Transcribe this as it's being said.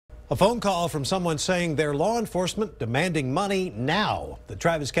A phone call from someone saying they're law enforcement demanding money now. The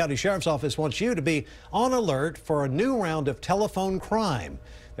Travis County Sheriff's Office wants you to be on alert for a new round of telephone crime.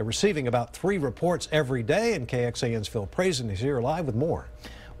 They're receiving about 3 reports every day, and KXAN's Phil Prazen is here live with more.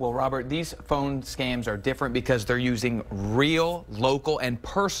 Well, Robert, these phone scams are different because they're using real, local, and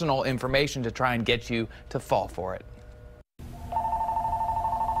personal information to try and get you to fall for it.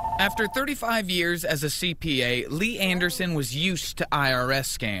 After 35 years as a CPA, Lee Anderson was used to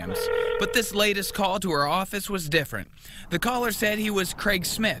IRS scams. But this latest call to her office was different. The caller said he was Craig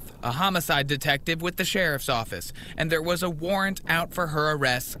Smith, a homicide detective with the sheriff's office, and there was a warrant out for her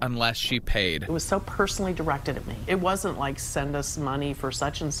arrest unless she paid. It was so personally directed at me. It wasn't like, send us money for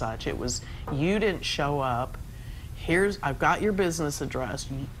such and such. It was, you didn't show up. I've got your business address.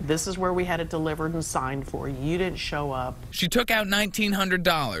 This is where we had it delivered and signed for. You didn't show up. She took out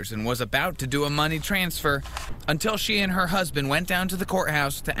 $1,900 and was about to do a money transfer until she and her husband went down to the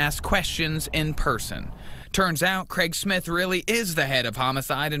courthouse to ask questions in person. Turns out Craig Smith really is the head of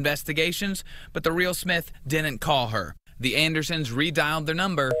homicide investigations, but the real Smith didn't call her. The Andersons redialed their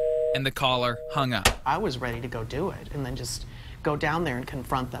number and the caller hung up. I was ready to go do it and then just go down there and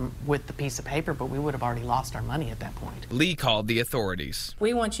confront them with the piece of paper, but we would have already lost our money at that point. Lee called the authorities.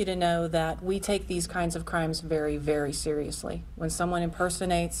 We want you to know that we take these kinds of crimes very, very seriously. When someone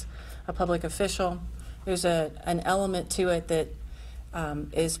impersonates a public official, there's an element to it that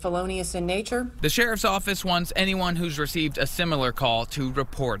is felonious in nature. The sheriff's office wants anyone who's received a similar call to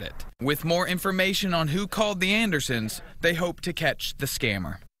report it. With more information on who called the Andersons, they hope to catch the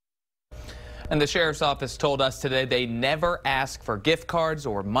scammer. And the sheriff's office told us today they never ask for gift cards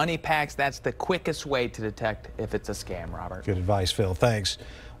or money packs. That's the quickest way to detect if it's a scam, Robert. Good advice, Phil. Thanks.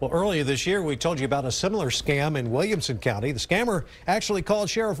 Well, earlier this year, we told you about a similar scam in Williamson County. The scammer actually called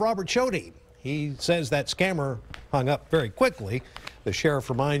Sheriff Robert Chody. He says that scammer hung up very quickly. The sheriff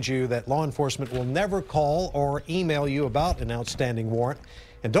reminds you that law enforcement will never call or email you about an outstanding warrant.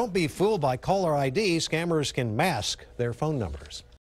 And don't be fooled by caller ID. Scammers can mask their phone numbers.